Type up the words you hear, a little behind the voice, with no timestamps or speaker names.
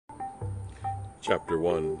Chapter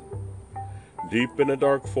 1. Deep in a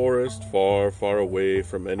dark forest, far, far away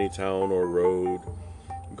from any town or road,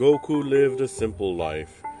 Goku lived a simple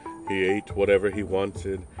life. He ate whatever he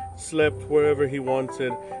wanted, slept wherever he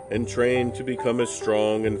wanted, and trained to become as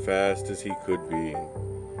strong and fast as he could be.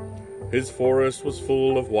 His forest was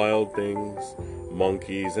full of wild things,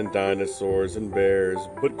 monkeys and dinosaurs and bears,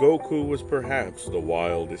 but Goku was perhaps the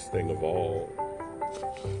wildest thing of all.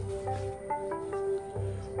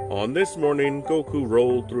 On this morning, Goku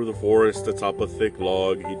rolled through the forest atop a thick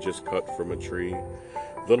log he just cut from a tree.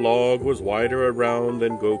 The log was wider around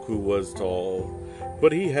than Goku was tall,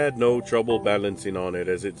 but he had no trouble balancing on it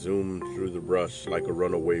as it zoomed through the brush like a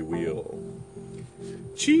runaway wheel.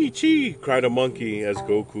 "Chee chee!" cried a monkey as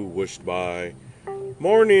Goku whooshed by.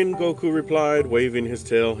 "Morning," Goku replied, waving his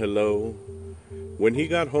tail hello. When he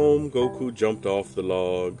got home, Goku jumped off the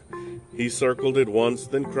log. He circled it once,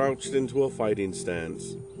 then crouched into a fighting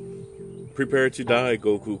stance. "Prepare to die,"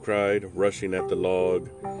 Goku cried, rushing at the log.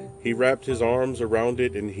 He wrapped his arms around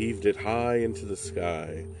it and heaved it high into the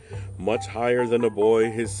sky. Much higher than a boy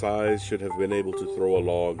his size should have been able to throw a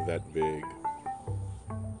log that big.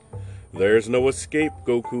 "There's no escape,"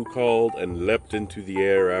 Goku called and leapt into the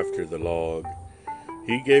air after the log.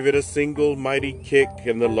 He gave it a single mighty kick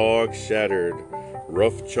and the log shattered.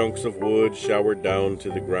 Rough chunks of wood showered down to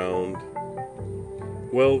the ground.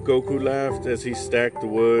 "Well," Goku laughed as he stacked the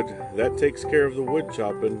wood, "that takes care of the wood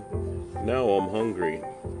chopping. Now I'm hungry."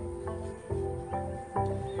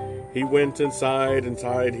 He went inside and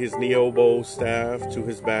tied his Neobo staff to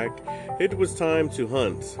his back. It was time to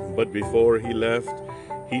hunt, but before he left,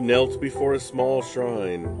 he knelt before a small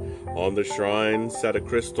shrine. On the shrine sat a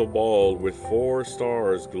crystal ball with 4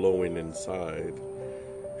 stars glowing inside.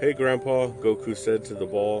 "Hey, Grandpa," Goku said to the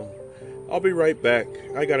ball. "I'll be right back.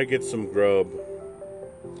 I gotta get some grub."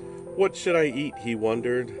 What should I eat, he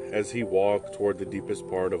wondered, as he walked toward the deepest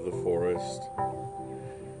part of the forest.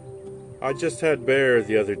 "I just had bear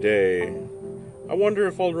the other day. I wonder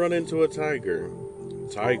if I'll run into a tiger.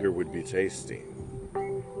 Tiger would be tasty."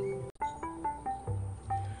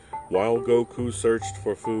 While Goku searched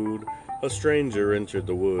for food, a stranger entered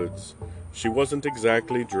the woods. She wasn't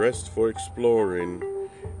exactly dressed for exploring.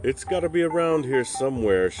 "It's gotta be around here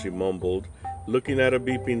somewhere," she mumbled, looking at a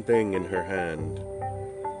beeping thing in her hand.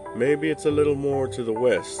 "Maybe it's a little more to the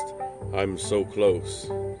west. I'm so close."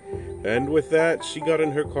 And with that, she got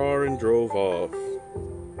in her car and drove off.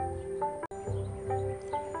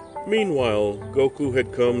 Meanwhile, Goku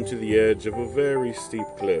had come to the edge of a very steep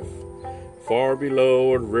cliff. Far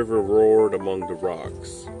below, a river roared among the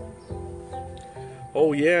rocks.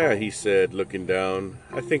 "Oh yeah," he said, looking down.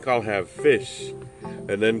 "I think I'll have fish."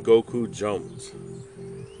 And then Goku jumped.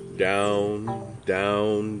 Down,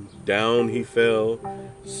 down, down he fell,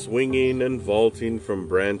 swinging and vaulting from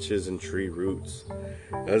branches and tree roots.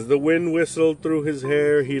 As the wind whistled through his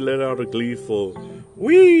hair, he let out a gleeful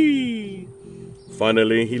 "Whee!"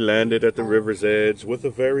 Finally, he landed at the river's edge with a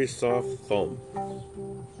very soft thump.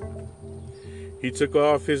 He took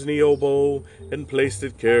off his Neobo and placed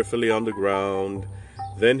it carefully on the ground.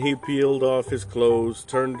 Then he peeled off his clothes,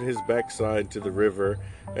 turned his backside to the river,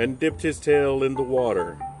 and dipped his tail in the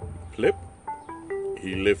water. Plip!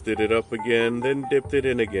 He lifted it up again, then dipped it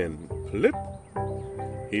in again. Plip!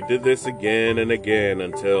 He did this again and again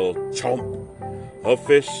until, chomp! A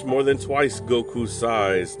fish more than twice Goku's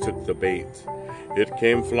size took the bait. It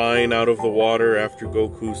came flying out of the water after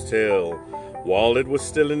Goku's tail. While it was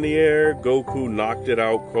still in the air, Goku knocked it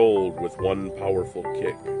out cold with one powerful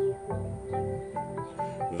kick.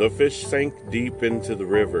 The fish sank deep into the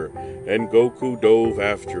river, and Goku dove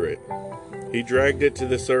after it. He dragged it to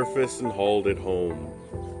the surface and hauled it home.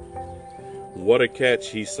 "What a catch,"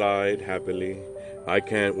 he sighed happily. "I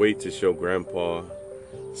can't wait to show Grandpa."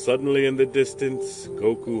 Suddenly in the distance,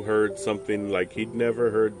 Goku heard something like he'd never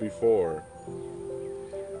heard before.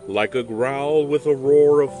 Like a growl with a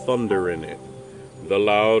roar of thunder in it. The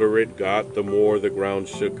louder it got, the more the ground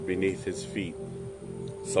shook beneath his feet.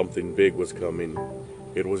 Something big was coming.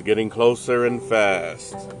 It was getting closer and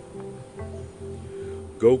fast.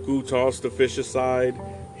 Goku tossed the fish aside.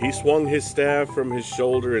 He swung his staff from his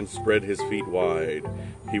shoulder and spread his feet wide.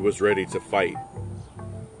 He was ready to fight.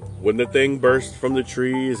 When the thing burst from the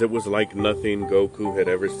trees, it was like nothing Goku had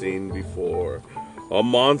ever seen before. "A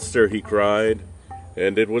monster!" he cried,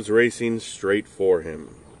 and it was racing straight for him.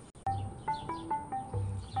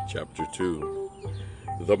 Chapter 2.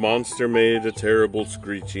 The monster made a terrible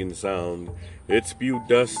screeching sound. It spewed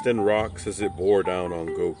dust and rocks as it bore down on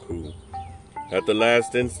Goku. At the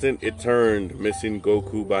last instant, it turned, missing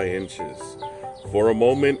Goku by inches. For a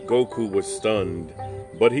moment, Goku was stunned.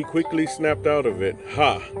 but he quickly snapped out of it.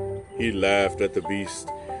 Ha! He laughed at the beast.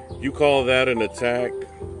 You call that an attack?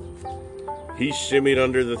 He shimmied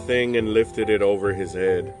under the thing and lifted it over his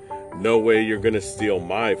head. No way you're gonna steal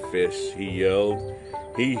my fish, he yelled.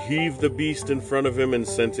 He heaved the beast in front of him and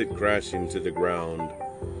sent it crashing to the ground.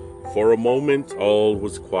 For a moment, all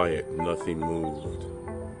was quiet. Nothing moved.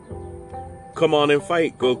 Come on and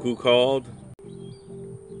fight, Goku called.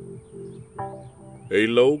 A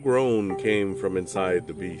low groan came from inside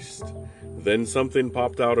the beast. Then something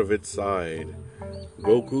popped out of its side.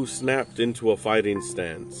 Goku snapped into a fighting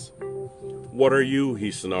stance. What are you? He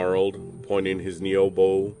snarled, pointing his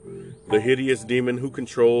Neobo, the hideous demon who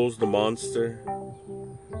controls the monster.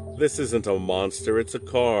 This isn't a monster, it's a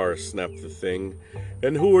car, snapped the thing.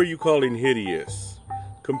 And who are you calling hideous?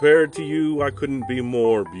 Compared to you, I couldn't be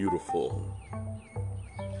more beautiful.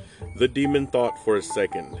 The demon thought for a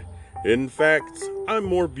second. In fact, I'm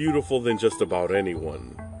more beautiful than just about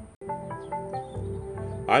anyone.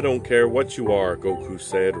 I don't care what you are, Goku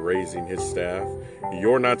said, raising his staff.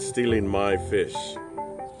 You're not stealing my fish.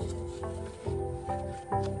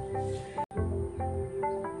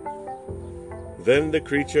 Then the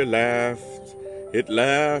creature laughed. It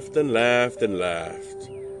laughed and laughed and laughed.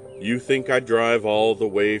 You think I drive all the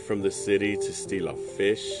way from the city to steal a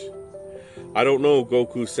fish? I don't know,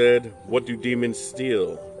 Goku said. What do demons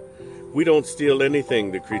steal? We don't steal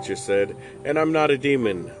anything, the creature said. And I'm not a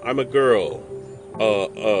demon. I'm a girl.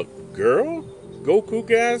 A girl? Goku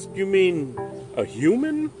gasped. You mean a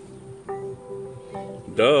human?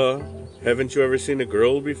 Duh. Haven't you ever seen a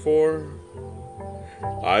girl before?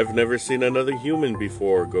 I've never seen another human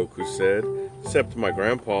before, Goku said, except my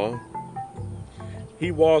grandpa.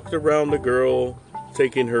 He walked around the girl,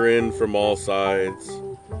 taking her in from all sides.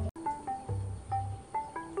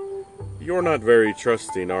 You're not very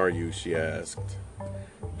trusting, are you? She asked.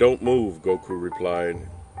 Don't move, Goku replied.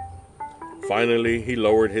 Finally, he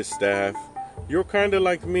lowered his staff. You're kinda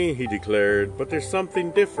like me, he declared, but there's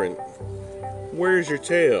something different. Where's your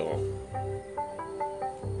tail?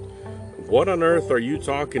 What on earth are you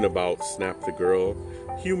talking about? Snapped the girl.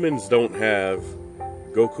 Humans don't have.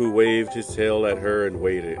 Goku waved his tail at her and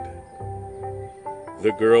waited.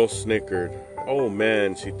 The girl snickered. Oh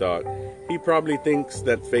man, she thought. He probably thinks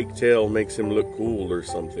that fake tail makes him look cool or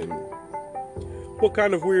something. What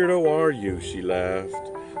kind of weirdo are you? She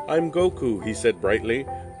laughed. I'm Goku, he said brightly.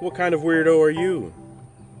 What kind of weirdo are you?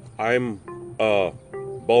 I'm,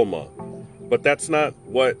 Bulma. But that's not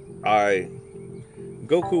what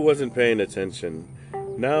Goku wasn't paying attention.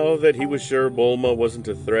 Now that he was sure Bulma wasn't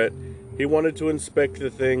a threat, he wanted to inspect the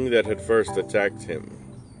thing that had first attacked him.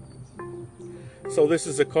 So this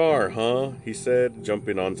is a car, huh? He said,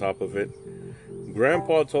 jumping on top of it.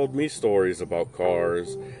 Grandpa told me stories about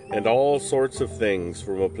cars and all sorts of things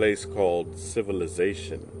from a place called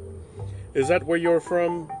Civilization. Is that where you're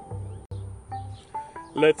from?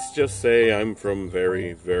 Let's just say I'm from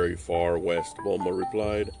very, very far west, Bulma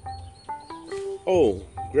replied. Oh,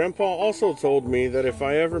 Grandpa also told me that if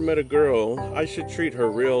I ever met a girl, I should treat her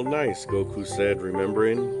real nice, Goku said,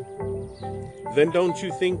 remembering. Then don't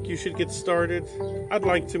you think you should get started? I'd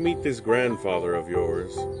like to meet this grandfather of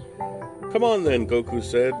yours. Come on then, Goku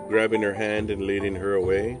said, grabbing her hand and leading her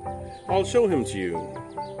away. I'll show him to you.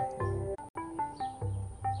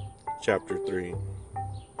 Chapter 3.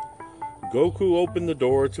 Goku opened the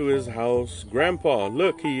door to his house. Grandpa,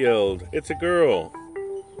 look, he yelled. It's a girl.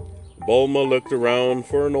 Bulma looked around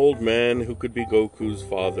for an old man who could be Goku's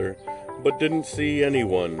father, but didn't see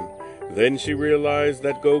anyone. Then she realized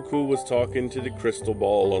that Goku was talking to the crystal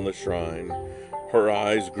ball on the shrine. Her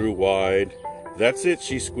eyes grew wide. That's it,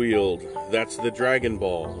 she squealed. That's the Dragon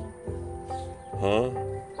Ball. Huh?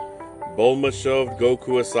 Bulma shoved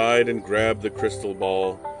Goku aside and grabbed the crystal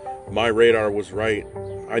ball. My radar was right.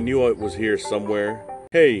 I knew it was here somewhere.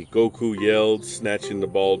 Hey, Goku yelled, snatching the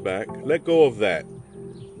ball back. Let go of that.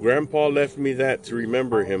 Grandpa left me that to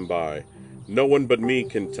remember him by. No one but me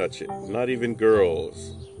can touch it, not even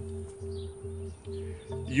girls.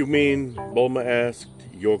 You mean, Bulma asked,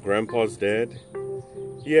 your grandpa's dead?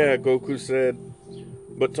 Yeah, Goku said,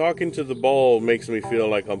 but talking to the ball makes me feel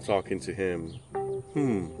like I'm talking to him.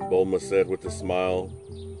 Bulma said with a smile.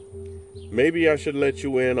 Maybe I should let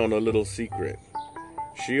you in on a little secret.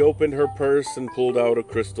 She opened her purse and pulled out a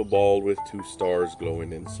crystal ball with 2 stars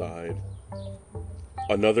glowing inside.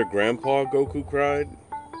 Another grandpa? Goku cried.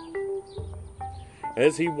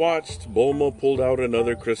 As he watched, Bulma pulled out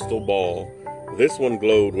another crystal ball. This one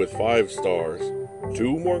glowed with 5 stars.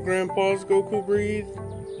 2 more grandpas? Goku breathed.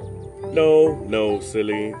 No,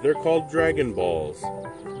 silly. They're called Dragon Balls,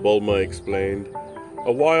 Bulma explained.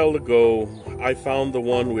 A while ago, I found the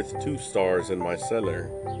one with 2 stars in my cellar.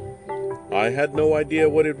 I had no idea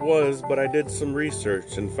what it was, but I did some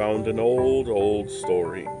research and found an old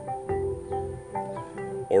story.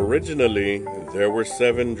 Originally, there were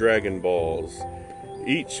 7 Dragon Balls,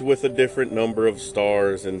 each with a different number of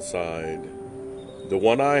stars inside. The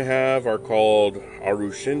one I have are called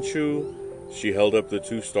Arushinchu. She held up the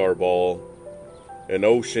 2-star ball, and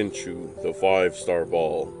Oshinchu, the 5-star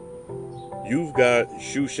ball. You've got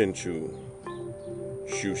Shushinchu.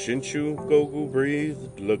 Shushinchu, Goku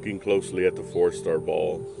breathed, looking closely at the 4-star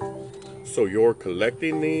ball. So you're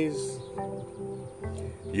collecting these?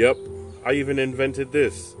 Yep, I even invented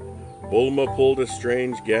this. Bulma pulled a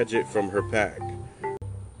strange gadget from her pack.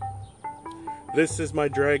 This is my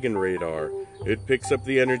dragon radar. It picks up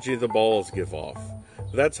the energy the balls give off.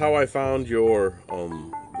 That's how I found your,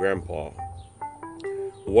 grandpa.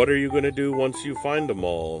 What are you gonna do once you find them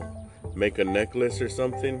all? Make a necklace or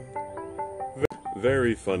something?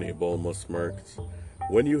 Very funny, Bulma smirked.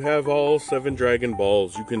 When you have all 7 Dragon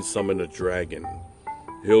Balls, you can summon a dragon.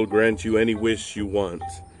 He'll grant you any wish you want.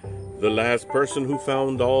 The last person who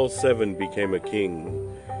found all 7 became a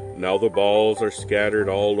king. Now the balls are scattered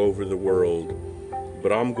all over the world,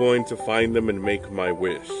 but I'm going to find them and make my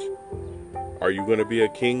wish. Are you going to be a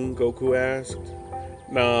king? Goku asked.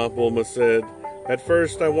 Nah, Bulma said. At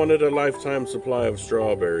first I wanted a lifetime supply of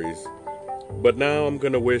strawberries, but now I'm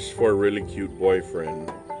going to wish for a really cute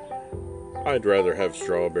boyfriend. I'd rather have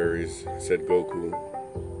strawberries, said Goku.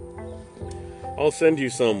 I'll send you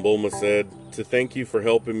some, Bulma said, to thank you for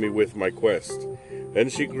helping me with my quest.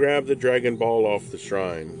 And she grabbed the Dragon Ball off the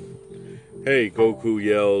shrine. Hey, Goku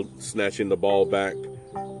yelled, snatching the ball back.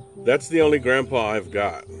 That's the only grandpa I've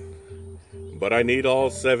got. But I need all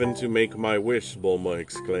 7 to make my wish, Bulma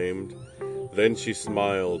exclaimed. Then she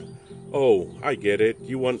smiled. Oh, I get it.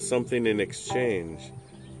 You want something in exchange.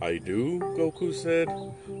 I do, Goku said.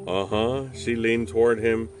 Uh-huh. She leaned toward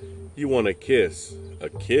him. You want a kiss. A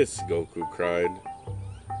kiss, Goku cried.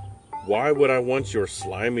 Why would I want your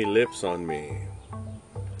slimy lips on me?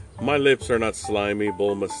 My lips are not slimy,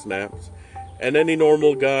 Bulma snapped. And any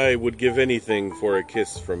normal guy would give anything for a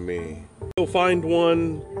kiss from me. You'll find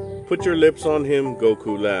one. Put your lips on him,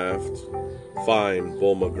 Goku laughed. Fine,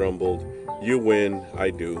 Bulma grumbled. You win, I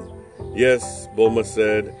do. Yes, Bulma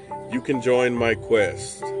said, you can join my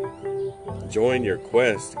quest. Join your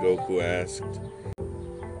quest, Goku asked.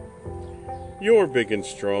 You're big and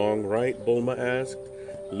strong, right? Bulma asked,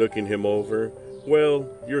 looking him over. Well,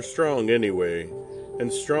 you're strong anyway,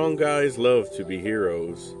 and strong guys love to be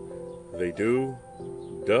heroes. They do?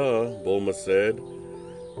 Duh, Bulma said.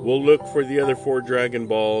 We'll look for the other 4 Dragon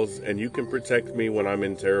Balls, and you can protect me when I'm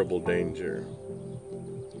in terrible danger.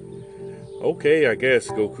 Okay, I guess,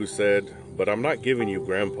 Goku said, but I'm not giving you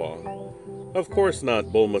Grandpa. Of course not,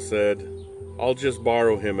 Bulma said. I'll just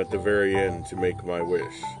borrow him at the very end to make my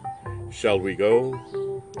wish. Shall we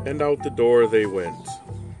go? And out the door they went.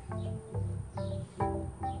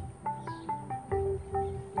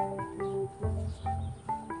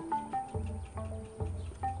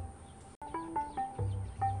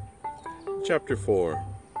 Chapter 4.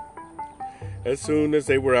 As soon as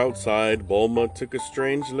they were outside, Bulma took a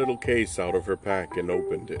strange little case out of her pack and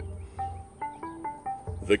opened it.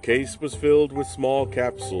 The case was filled with small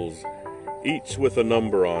capsules, each with a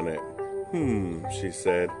number on it. She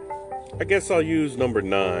said. I guess I'll use number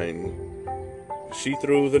 9. She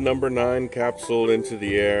threw the number 9 capsule into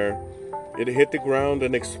the air. It hit the ground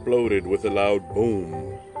and exploded with a loud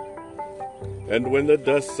boom. And when the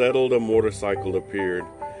dust settled, a motorcycle appeared.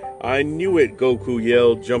 I knew it, Goku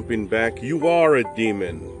yelled, jumping back. You are a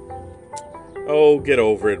demon. Oh, get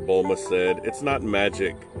over it, Bulma said. It's not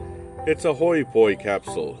magic. It's a Hoi Poi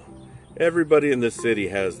capsule. Everybody in the city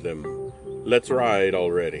has them. Let's ride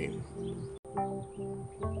already.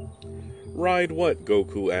 Ride what?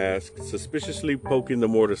 Goku asked, suspiciously poking the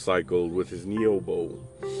motorcycle with his Nyobo.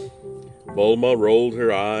 Bulma rolled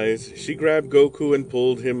her eyes. She grabbed Goku and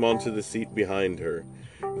pulled him onto the seat behind her.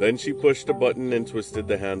 Then she pushed a button and twisted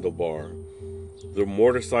the handlebar. The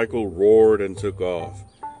motorcycle roared and took off.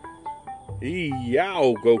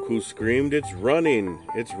 Eeyow, Goku screamed. It's running.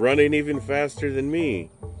 It's running even faster than me.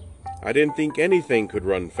 I didn't think anything could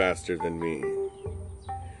run faster than me.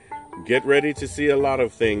 Get ready to see a lot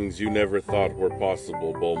of things you never thought were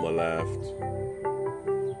possible, Bulma laughed.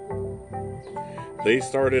 They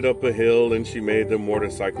started up a hill and she made the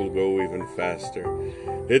motorcycle go even faster.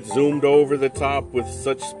 It zoomed over the top with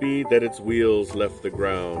such speed that its wheels left the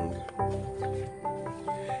ground.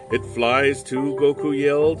 It flies too, Goku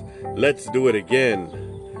yelled. Let's do it again.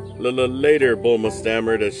 Later, Bulma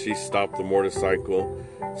stammered as she stopped the motorcycle.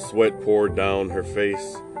 Sweat poured down her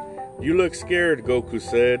face. You look scared, Goku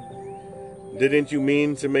said. Didn't you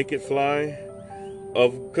mean to make it fly?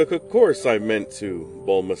 Of course I meant to,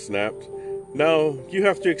 Bulma snapped. Now, you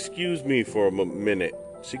have to excuse me for a minute.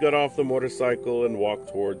 She got off the motorcycle and walked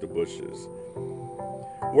toward the bushes.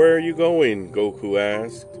 Where are you going? Goku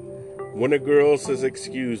asked. When a girl says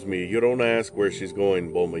excuse me, you don't ask where she's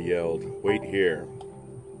going, Bulma yelled. Wait here.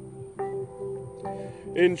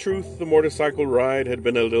 In truth, the motorcycle ride had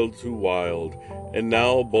been a little too wild, and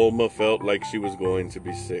now Bulma felt like she was going to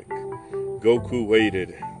be sick. Goku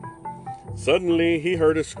waited. Suddenly, he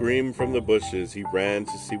heard a scream from the bushes. He ran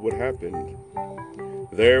to see what happened.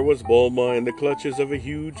 There was Bulma in the clutches of a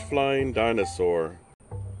huge flying dinosaur.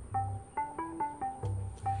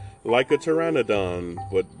 Like a pteranodon,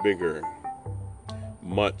 but bigger.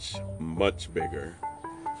 Much, much bigger.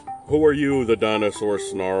 Who are you? The dinosaur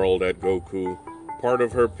snarled at Goku. Part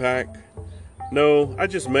of her pack? No, I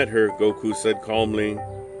just met her, Goku said calmly.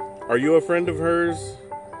 Are you a friend of hers?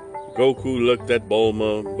 Goku looked at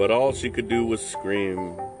Bulma, but all she could do was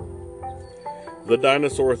scream. The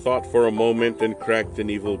dinosaur thought for a moment and cracked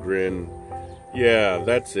an evil grin. Yeah,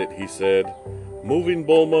 that's it, he said, moving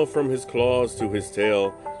Bulma from his claws to his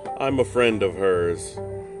tail. I'm a friend of hers.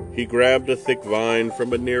 He grabbed a thick vine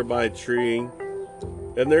from a nearby tree.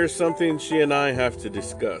 And there's something she and I have to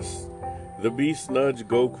discuss. The beast nudged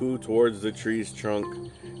Goku towards the tree's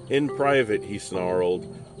trunk. In private, he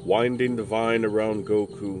snarled, winding the vine around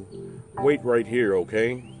Goku. Wait right here,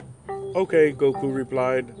 okay? Okay, Goku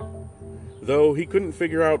replied, though he couldn't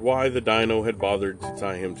figure out why the dino had bothered to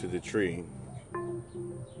tie him to the tree.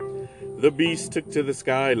 The beast took to the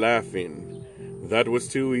sky laughing. That was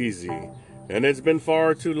too easy, and it's been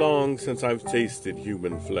far too long since I've tasted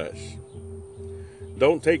human flesh.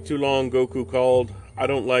 Don't take too long, Goku called. I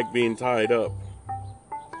don't like being tied up.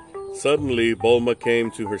 Suddenly, Bulma came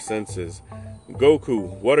to her senses. Goku,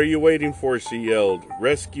 what are you waiting for? She yelled.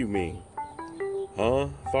 Rescue me. Huh?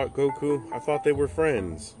 Thought Goku. I thought they were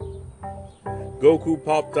friends. Goku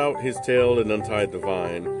popped out his tail and untied the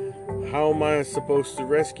vine. How am I supposed to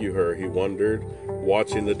rescue her? He wondered,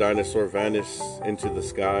 watching the dinosaur vanish into the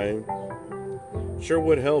sky. Sure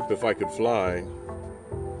would help if I could fly.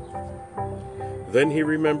 Then he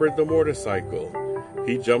remembered the motorcycle.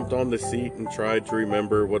 He jumped on the seat and tried to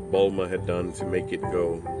remember what Bulma had done to make it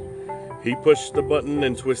go. He pushed the button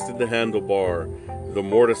and twisted the handlebar. The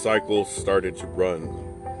motorcycle started to run.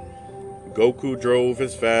 Goku drove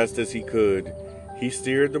as fast as he could. He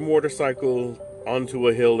steered the motorcycle onto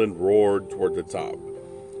a hill and roared toward the top.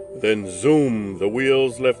 Then zoom, the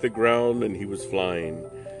wheels left the ground and he was flying,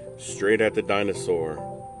 straight at the dinosaur.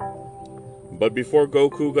 But before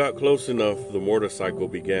Goku got close enough, the motorcycle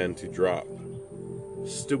began to drop.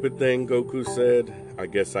 Stupid thing, Goku said. I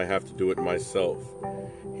guess I have to do it myself.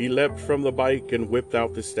 He leapt from the bike and whipped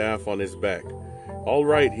out the staff on his back. All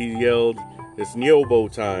right, he yelled, it's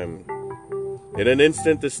Nyobo time. In an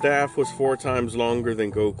instant, the staff was 4 times longer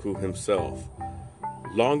than Goku himself.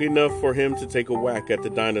 Long enough for him to take a whack at the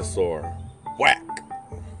dinosaur. Whack!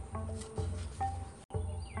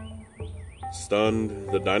 Stunned,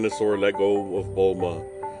 the dinosaur let go of Bulma.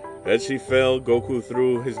 As she fell, Goku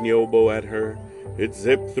threw his Nyobo at her. It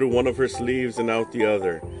zipped through one of her sleeves and out the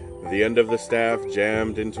other. The end of the staff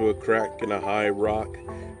jammed into a crack in a high rock,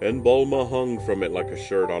 and Bulma hung from it like a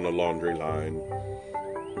shirt on a laundry line.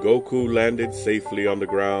 Goku landed safely on the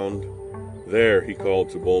ground. There, he called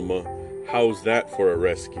to Bulma. How's that for a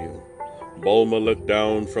rescue? Bulma looked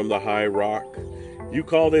down from the high rock. You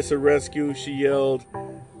call this a rescue? She yelled.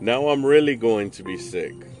 Now I'm really going to be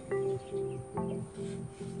sick.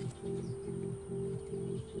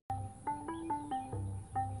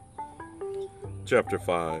 Chapter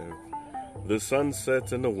 5. The sun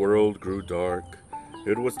set and the world grew dark.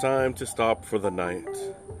 It was time to stop for the night.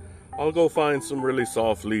 I'll go find some really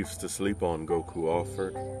soft leaves to sleep on, Goku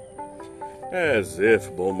offered. As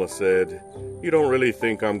if, Bulma said. You don't really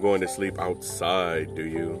think I'm going to sleep outside, do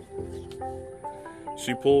you?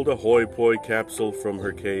 She pulled a Hoi Poi capsule from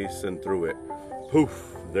her case and threw it.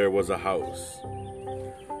 Poof, there was a house.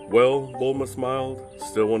 Well, Bulma smiled,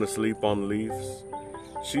 still want to sleep on leaves?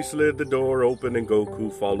 She slid the door open and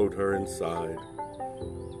Goku followed her inside.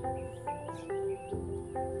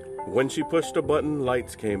 When she pushed a button,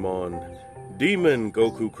 lights came on. Demon,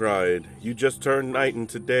 Goku cried, you just turned night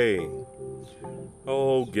into day.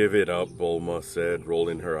 Oh, give it up, Bulma said,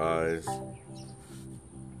 rolling her eyes.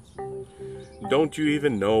 Don't you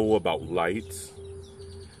even know about lights?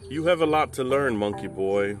 You have a lot to learn, monkey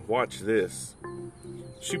boy. Watch this.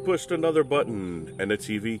 She pushed another button and a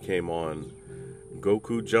TV came on.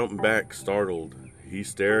 Goku jumped back, startled. He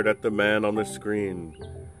stared at the man on the screen.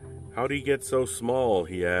 "How'd he get so small?"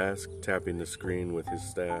 he asked, tapping the screen with his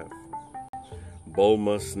staff.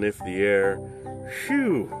 Bulma sniffed the air.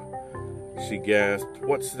 "Phew!" she gasped.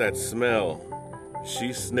 "What's that smell?"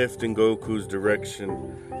 She sniffed in Goku's direction.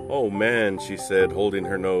 "Oh man," she said, holding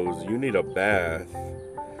her nose, "you need a bath."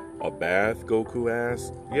 "A bath?" Goku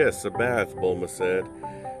asked. "Yes, a bath," Bulma said,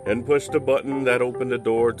 and pushed a button that opened a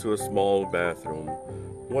door to a small bathroom.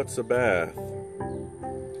 "What's a bath?"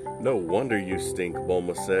 "No wonder you stink,"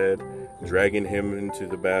 Bulma said, dragging him into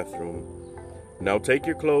the bathroom. "Now take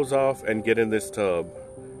your clothes off and get in this tub."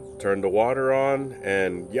 Turn the water on,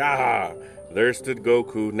 and yah! There stood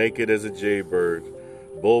Goku, naked as a jaybird.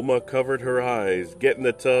 Bulma covered her eyes. "Get in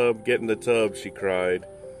the tub, get in the tub," she cried.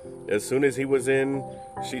 As soon as he was in,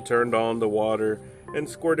 she turned on the water and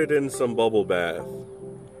squirted in some bubble bath.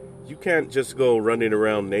 "You can't just go running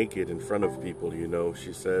around naked in front of people, you know,"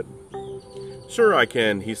 she said. "Sure I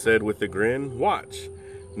can," he said with a grin. "Watch."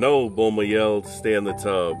 "No," Bulma yelled, "stay in the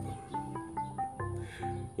tub."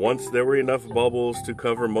 Once there were enough bubbles to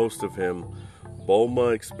cover most of him,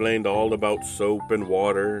 Bulma explained all about soap and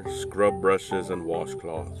water, scrub brushes, and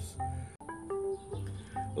washcloths.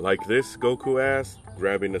 "Like this?" Goku asked,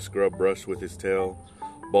 grabbing a scrub brush with his tail.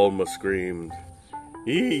 Bulma screamed,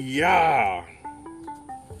 "Ee-yah!"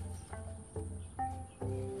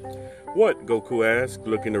 "What?" Goku asked,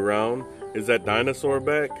 looking around. "Is that dinosaur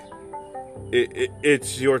back?"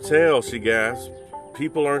 It's your tail," she gasped.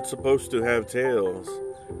 "People aren't supposed to have tails."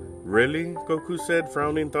 "Really?" Goku said,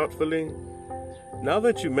 frowning thoughtfully. "Now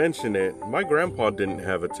that you mention it, my grandpa didn't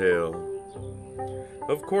have a tail."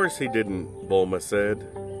 "Of course he didn't," Bulma said.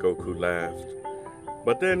 Goku laughed.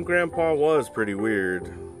 "But then Grandpa was pretty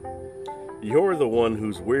weird." "You're the one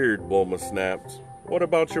who's weird," Bulma snapped. "What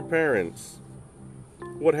about your parents?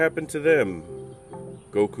 What happened to them?"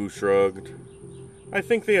 Goku shrugged. "I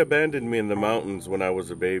think they abandoned me in the mountains when I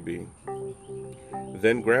was a baby.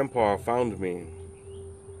 Then Grandpa found me."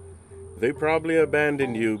 "They probably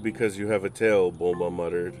abandoned you because you have a tail," Bulma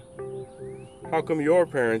muttered. "How come your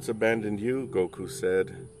parents abandoned you?" Goku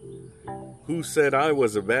said. "Who said I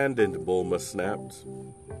was abandoned?" Bulma snapped.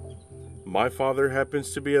 "My father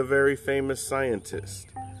happens to be a very famous scientist.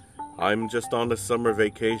 I'm just on a summer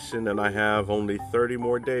vacation and I have only 30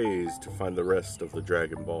 more days to find the rest of the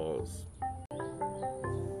Dragon Balls."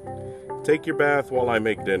 "Take your bath while I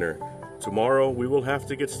make dinner. Tomorrow we will have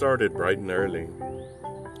to get started bright and early."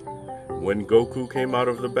 When Goku came out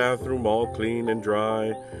of the bathroom all clean and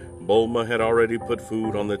dry, Bulma had already put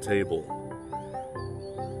food on the table.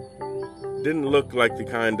 Didn't look like the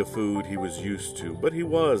kind of food he was used to, but he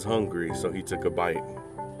was hungry, so he took a bite.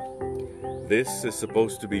 "This is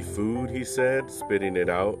supposed to be food," he said, spitting it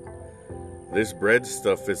out. "This bread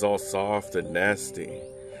stuff is all soft and nasty,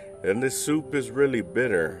 and this soup is really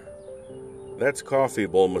bitter." "That's coffee,"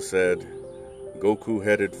 Bulma said. Goku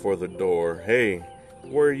headed for the door. "Hey,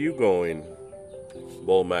 where are you going?"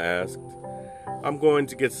 Bulma asked. "I'm going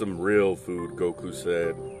to get some real food," Goku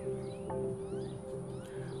said.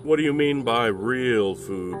 "What do you mean by real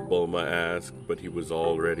food?" Bulma asked, but he was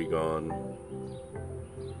already gone.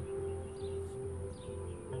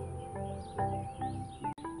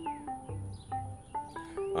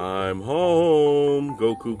 "I'm home,"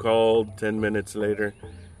 Goku called 10 minutes later,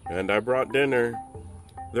 "and I brought dinner."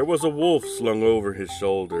 There was a wolf slung over his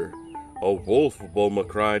shoulder. "A wolf?" Bulma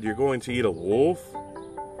cried. "You're going to eat a wolf?"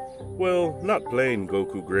 "Well, not plain,"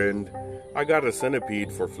 Goku grinned. "I got a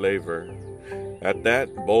centipede for flavor." At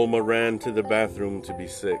that, Bulma ran to the bathroom to be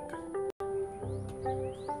sick.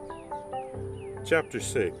 Chapter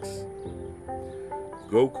 6.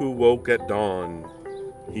 Goku woke at dawn.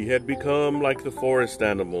 He had become like the forest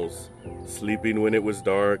animals, sleeping when it was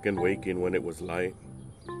dark and waking when it was light.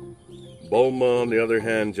 Bulma, on the other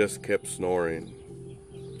hand, just kept snoring.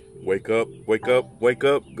 "Wake up, wake up, wake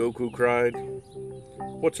up," Goku cried.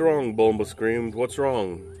 "What's wrong?" Bulma screamed. "What's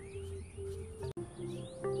wrong?"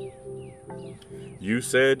 "You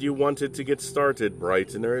said you wanted to get started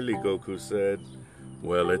bright and early," Goku said.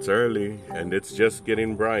 "Well, it's early, and it's just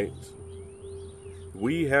getting bright."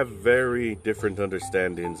 "We have very different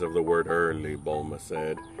understandings of the word early," Bulma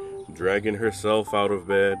said, dragging herself out of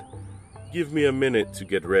bed. "Give me a minute to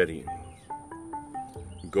get ready."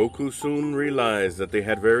 Goku soon realized that they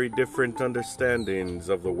had very different understandings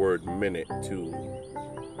of the word minute, too.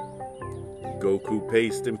 Goku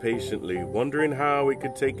paced impatiently, wondering how it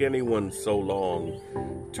could take anyone so long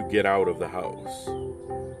to get out of the house.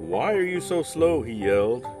 "Why are you so slow?" he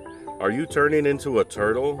yelled. "Are you turning into a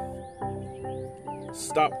turtle?"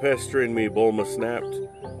 "Stop pestering me," Bulma snapped.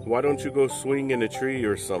 "Why don't you go swing in a tree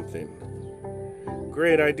or something?"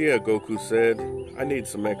 Great idea, Goku said. I need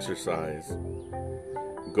some exercise.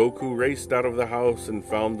 Goku raced out of the house and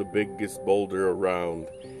found the biggest boulder around.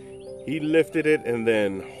 He lifted it and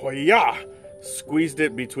then, hoya! Squeezed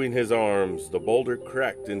it between his arms. The boulder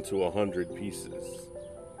cracked into 100 pieces.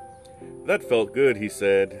 That felt good, he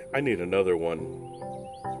said. I need another one.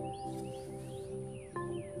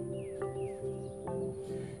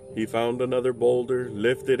 He found another boulder,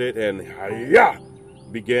 lifted it, and hi-ya!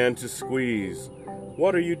 Began to squeeze.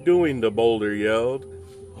 What are you doing? The boulder yelled.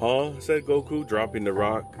 Huh? Said Goku, dropping the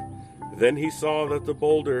rock. Then he saw that the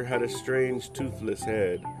boulder had a strange toothless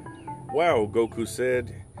head. Wow, Goku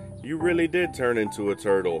said. You really did turn into a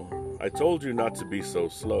turtle. I told you not to be so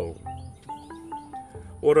slow.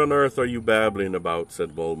 What on earth are you babbling about?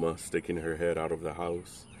 Said Bulma, sticking her head out of the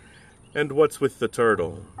house. And what's with the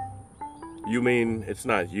turtle? You mean it's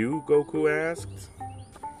not you? Goku asked.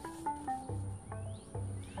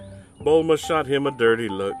 Bulma shot him a dirty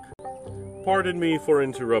look. Pardon me for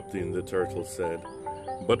interrupting, the turtle said,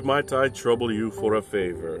 but might I trouble you for a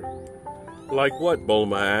favor? Like what?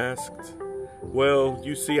 Bulma asked. Well,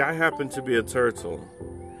 you see, I happen to be a turtle.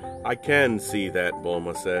 I can see that,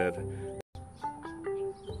 Bulma said.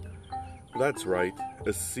 That's right,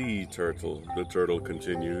 a sea turtle, the turtle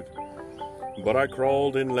continued. But I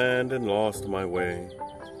crawled inland and lost my way.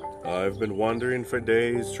 I've been wandering for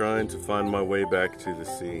days trying to find my way back to the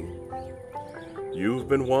sea. You've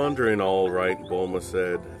been wandering all right, Bulma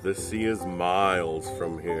said. The sea is miles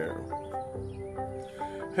from here.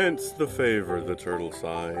 Hence the favor, the turtle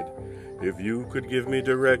sighed. If you could give me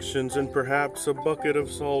directions and perhaps a bucket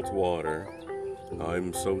of salt water.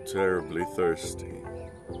 I'm so terribly thirsty.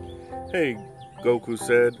 Hey, Goku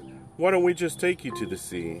said, why don't we just take you to the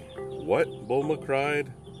sea? What? Bulma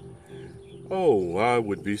cried. Oh, I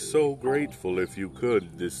would be so grateful if you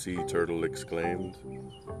could, the sea turtle exclaimed.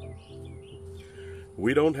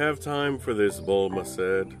 We don't have time for this, Bulma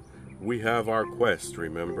said. We have our quest,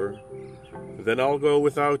 remember? Then I'll go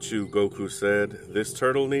without you, Goku said. This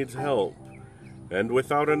turtle needs help. And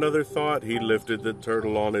without another thought, he lifted the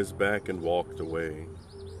turtle on his back and walked away.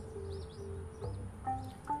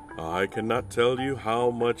 I cannot tell you how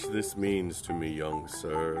much this means to me, young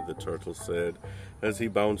sir, the turtle said as he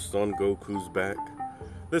bounced on Goku's back.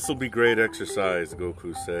 This'll be great exercise,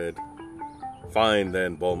 Goku said. Fine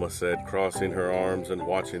then, Bulma said, crossing her arms and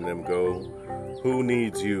watching them go. Who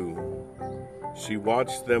needs you? She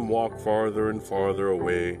watched them walk farther and farther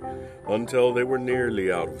away until they were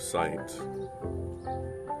nearly out of sight.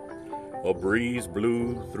 A breeze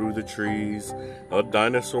blew through the trees. A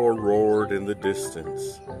dinosaur roared in the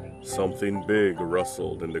distance. Something big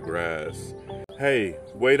rustled in the grass. Hey,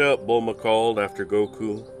 wait up, Bulma called after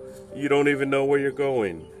Goku. You don't even know where you're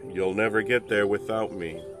going. You'll never get there without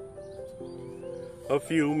me. A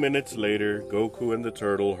few minutes later, Goku and the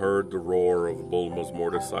turtle heard the roar of Bulma's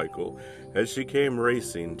motorcycle as she came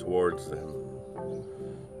racing towards them.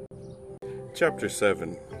 Chapter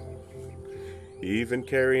 7. Even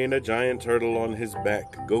carrying a giant turtle on his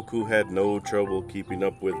back, Goku had no trouble keeping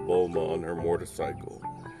up with Bulma on her motorcycle.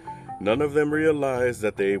 None of them realized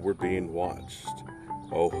that they were being watched.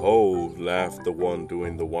 Oh ho, laughed the one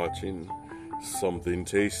doing the watching. Something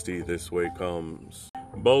tasty this way comes.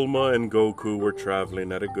 Bulma and Goku were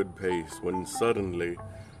traveling at a good pace when suddenly,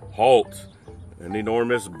 halt! An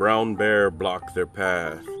enormous brown bear blocked their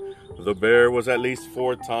path. The bear was at least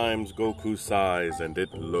 4 times Goku's size and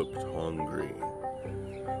it looked hungry.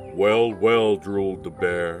 Well, well, drooled the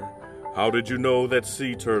bear. How did you know that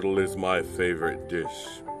sea turtle is my favorite dish?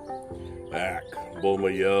 Ack,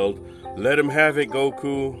 Bulma yelled. Let him have it,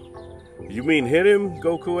 Goku. You mean hit him?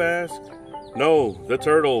 Goku asked. No, the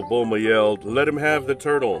turtle, Bulma yelled. Let him have the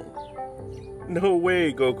turtle. No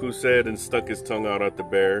way, Goku said and stuck his tongue out at the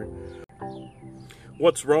bear.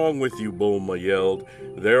 What's wrong with you, Bulma yelled.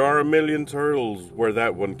 There are a million turtles where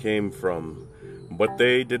that one came from. But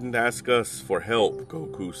they didn't ask us for help,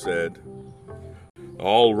 Goku said.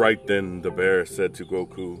 All right then, the bear said to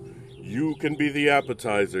Goku. You can be the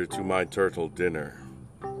appetizer to my turtle dinner.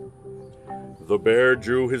 The bear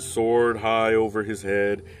drew his sword high over his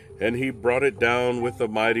head, and he brought it down with a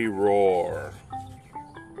mighty roar.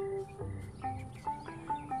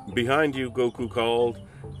 Behind you, Goku called,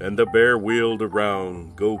 and the bear wheeled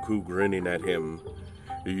around, Goku grinning at him.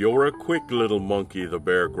 You're a quick little monkey, the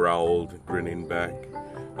bear growled, grinning back.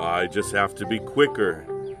 I just have to be quicker.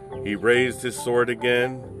 He raised his sword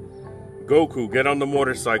again. Goku, get on the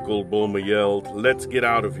motorcycle, Bulma yelled. Let's get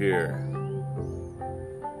out of here.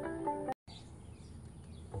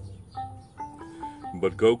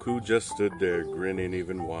 But Goku just stood there, grinning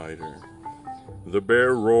even wider. The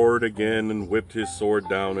bear roared again and whipped his sword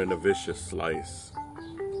down in a vicious slice.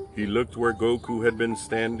 He looked where Goku had been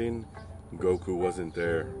standing. Goku wasn't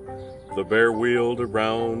there. The bear wheeled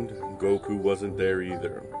around. Goku wasn't there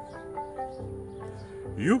either.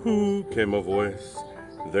 Yoo-hoo, came a voice.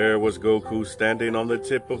 There was Goku standing on the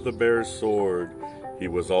tip of the bear's sword. He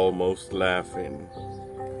was almost laughing.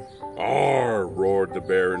 Arr! Roared the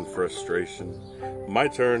bear in frustration. My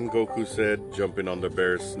turn, Goku said, jumping on the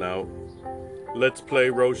bear's snout. Let's play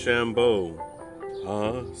Rochambeau.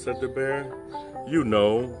 Huh? Said the bear. You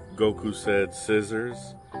know, Goku said,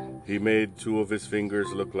 scissors. He made two of his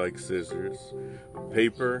fingers look like scissors.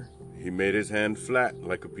 Paper. He made his hand flat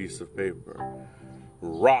like a piece of paper.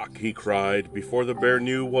 Rock, he cried. Before the bear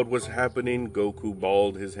knew what was happening, Goku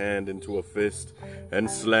balled his hand into a fist and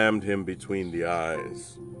slammed him between the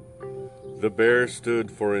eyes. The bear stood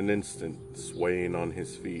for an instant, swaying on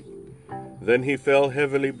his feet. Then he fell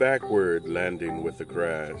heavily backward, landing with a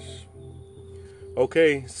crash.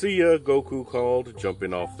 Okay, see ya, Goku called,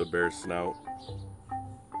 jumping off the bear's snout.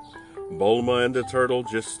 Bulma and the turtle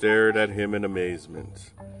just stared at him in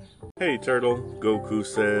amazement. Hey, turtle, Goku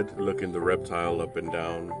said, looking the reptile up and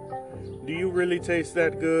down. Do you really taste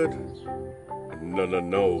that good?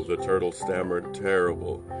 No, the turtle stammered.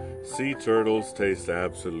 Terrible. Sea turtles taste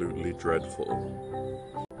absolutely dreadful.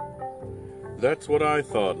 That's what I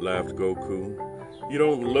thought, laughed Goku. You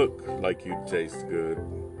don't look like you'd taste good.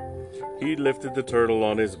 He lifted the turtle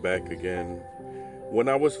on his back again. When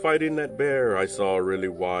I was fighting that bear, I saw a really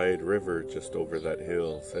wide river just over that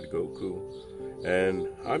hill, said Goku. And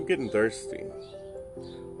I'm getting thirsty.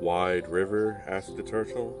 Wide river? Asked the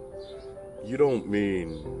turtle. You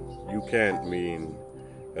can't mean.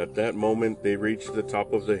 At that moment they reached the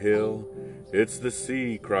top of the hill. It's the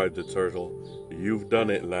sea, cried the turtle. You've done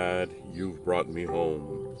it, lad. You've brought me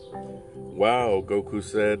home. Wow, Goku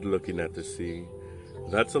said, looking at the sea.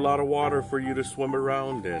 That's a lot of water for you to swim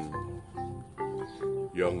around in.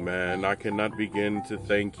 Young man, I cannot begin to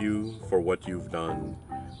thank you for what you've done,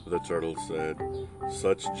 the turtle said.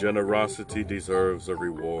 Such generosity deserves a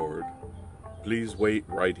reward. Please wait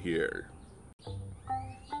right here.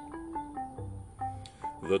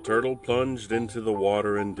 The turtle plunged into the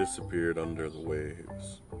water and disappeared under the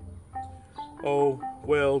waves. Oh,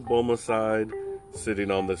 well, Bulma sighed,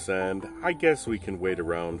 sitting on the sand. I guess we can wait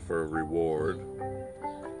around for a reward.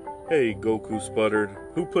 Hey, Goku sputtered.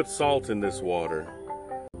 Who put salt in this water?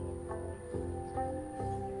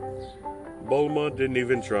 Bulma didn't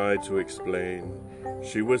even try to explain.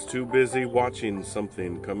 She was too busy watching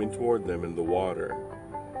something coming toward them in the water.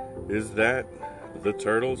 Is that the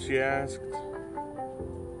turtle? She asked.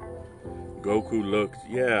 Goku looked.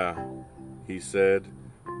 Yeah, he said,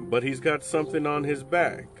 but he's got something on his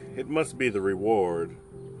back. It must be the reward.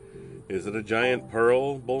 Is it a giant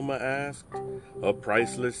pearl? Bulma asked. A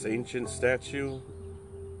priceless ancient statue?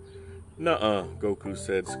 Nuh-uh, Goku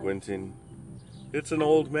said, squinting. It's an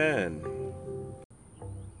old man.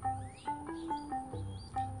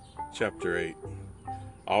 Chapter 8.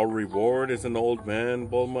 Our reward is an old man?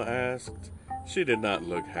 Bulma asked. She did not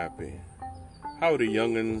look happy. Howdy,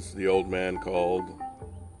 young'uns, the old man called.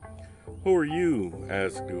 Who are you?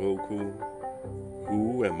 Asked Goku.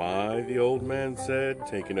 Who am I? The old man said,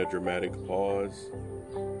 taking a dramatic pause.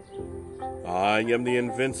 I am the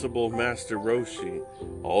invincible Master Roshi,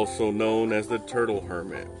 also known as the Turtle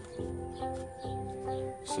Hermit.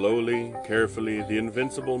 Slowly, carefully, the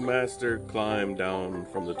invincible master climbed down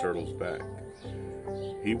from the turtle's back.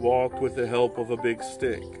 He walked with the help of a big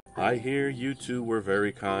stick. I hear you two were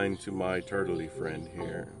very kind to my turtley friend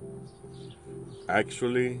here.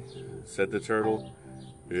 Actually, said the turtle,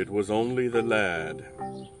 it was only the lad.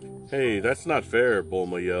 Hey, that's not fair,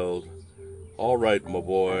 Bulma yelled. All right, my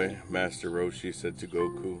boy, Master Roshi said to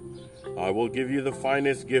Goku. I will give you the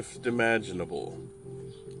finest gift imaginable.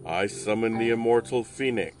 I summon the immortal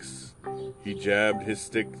Phoenix. He jabbed his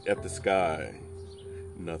stick at the sky.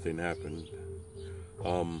 Nothing happened.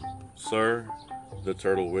 Sir, the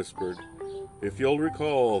turtle whispered, if you'll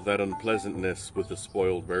recall that unpleasantness with the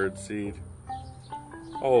spoiled bird seed.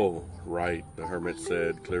 Oh, right, the hermit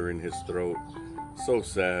said, clearing his throat. So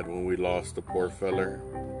sad when we lost the poor feller.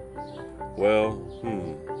 Well,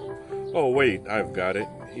 Oh, wait, I've got it.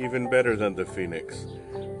 Even better than the Phoenix.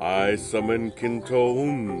 I summon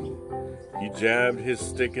Kinto-un. He jabbed his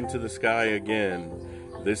stick into the sky again.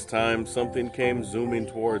 This time something came zooming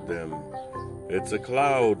toward them. It's a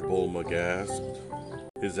cloud, Bulma gasped.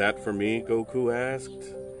 Is that for me? Goku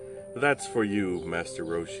asked. That's for you, Master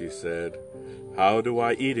Roshi said. How do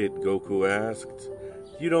I eat it? Goku asked.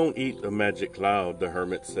 You don't eat a magic cloud, the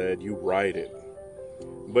hermit said. You ride it.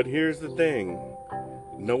 But here's the thing.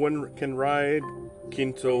 No one can ride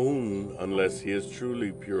Kinto-un unless he is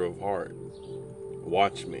truly pure of heart.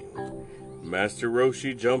 Watch me. Master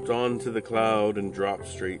Roshi jumped onto the cloud and dropped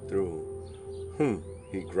straight through.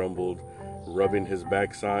 He grumbled, rubbing his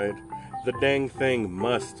backside. The dang thing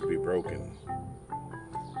must be broken.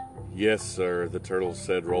 Yes, sir, the turtle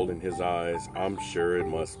said, rolling his eyes. I'm sure it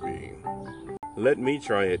must be. Let me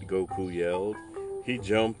try it, Goku yelled. He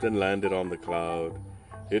jumped and landed on the cloud.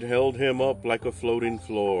 It held him up like a floating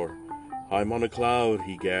floor. I'm on a cloud,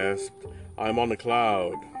 he gasped. I'm on a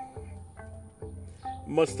cloud.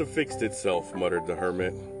 Must have fixed itself, muttered the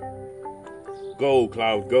hermit. Go,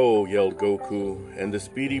 cloud, go, yelled Goku, and the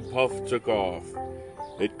speedy puff took off.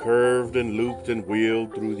 It curved and looped and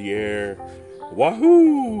wheeled through the air.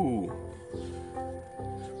 Wahoo!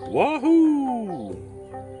 Wahoo!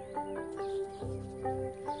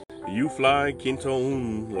 You fly,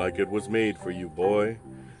 Kinto-un, like it was made for you, boy,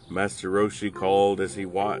 Master Roshi called as he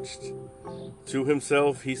watched. To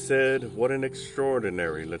himself he said, what an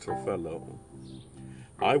extraordinary little fellow.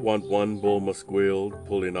 I want one, Bulma squealed,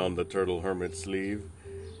 pulling on the turtle hermit's sleeve.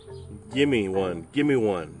 Gimme one, gimme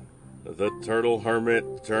one. The turtle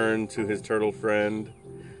hermit turned to his turtle friend.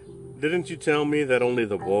 Didn't you tell me that only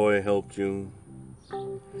the boy helped you?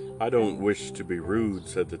 I don't wish to be rude,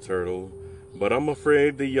 said the turtle, but I'm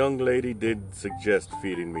afraid the young lady did suggest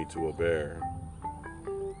feeding me to a bear.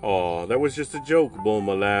 Aw, that was just a joke,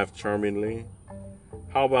 Bulma laughed charmingly.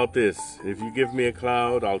 How about this? If you give me a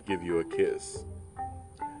cloud, I'll give you a kiss.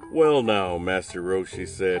 Well now, Master Roshi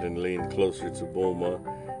said and leaned closer to Bulma,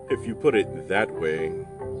 if you put it that way.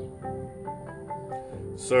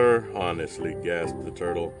 Sir, honestly, gasped the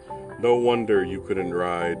turtle, no wonder you couldn't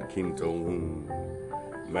ride Kinto-un.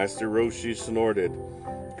 Master Roshi snorted,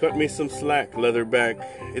 cut me some slack, Leatherback,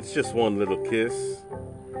 it's just one little kiss.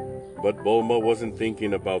 But Bulma wasn't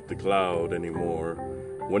thinking about the cloud anymore.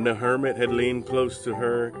 When the hermit had leaned close to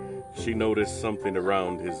her, she noticed something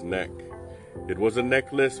around his neck. It was a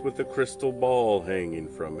necklace with a crystal ball hanging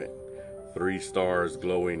from it, 3 stars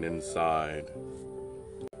glowing inside.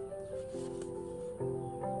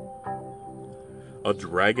 A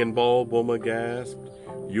Dragon Ball, Bulma gasped.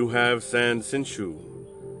 You have San Senshu.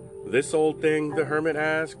 This old thing, the hermit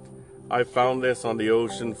asked. I found this on the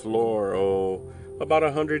ocean floor, about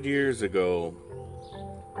 100 years ago.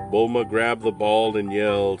 Bulma grabbed the ball and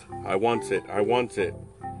yelled, I want it, I want it.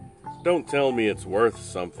 Don't tell me it's worth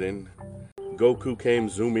something. Goku came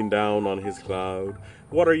zooming down on his cloud.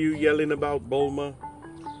 What are you yelling about, Bulma?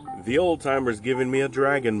 The old-timer's giving me a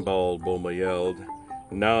Dragon Ball, Bulma yelled.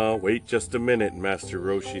 Nah, wait just a minute, Master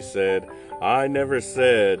Roshi said. I never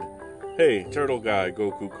said. Hey, turtle guy,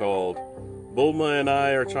 Goku called. Bulma and I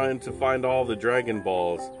are trying to find all the Dragon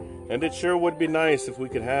Balls, and it sure would be nice if we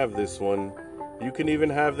could have this one. You can even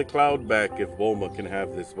have the cloud back if Bulma can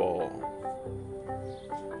have this ball.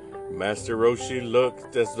 Master Roshi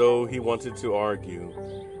looked as though he wanted to argue,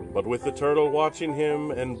 but with the turtle watching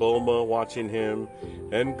him and Bulma watching him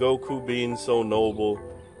and Goku being so noble,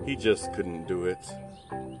 he just couldn't do it.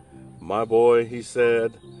 My boy, he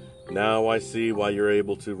said, now I see why you're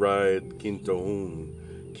able to ride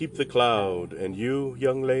Kinto-un. Keep the cloud, and you,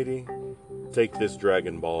 young lady, take this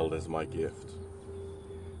Dragon Ball as my gift.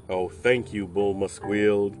 Oh, thank you, Bulma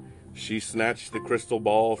squealed. She snatched the crystal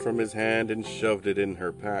ball from his hand and shoved it in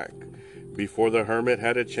her pack, before the hermit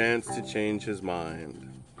had a chance to change his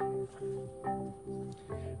mind.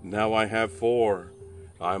 Now I have 4.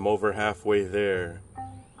 I'm over halfway there.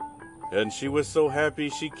 And she was so happy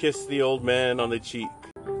she kissed the old man on the cheek.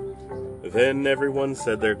 Then everyone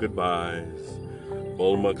said their goodbyes.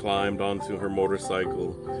 Bulma climbed onto her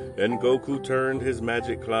motorcycle, and Goku turned his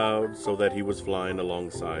magic cloud so that he was flying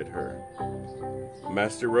alongside her.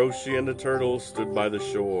 Master Roshi and the turtle stood by the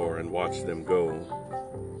shore and watched them go.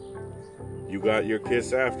 You got your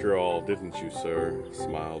kiss after all, didn't you, sir?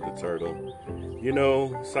 Smiled the turtle. You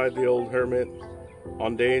know, sighed the old hermit,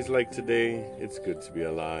 on days like today, it's good to be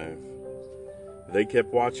alive. They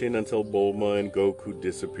kept watching until Bulma and Goku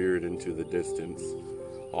disappeared into the distance,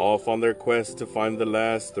 off on their quest to find the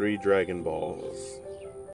last 3 Dragon Balls.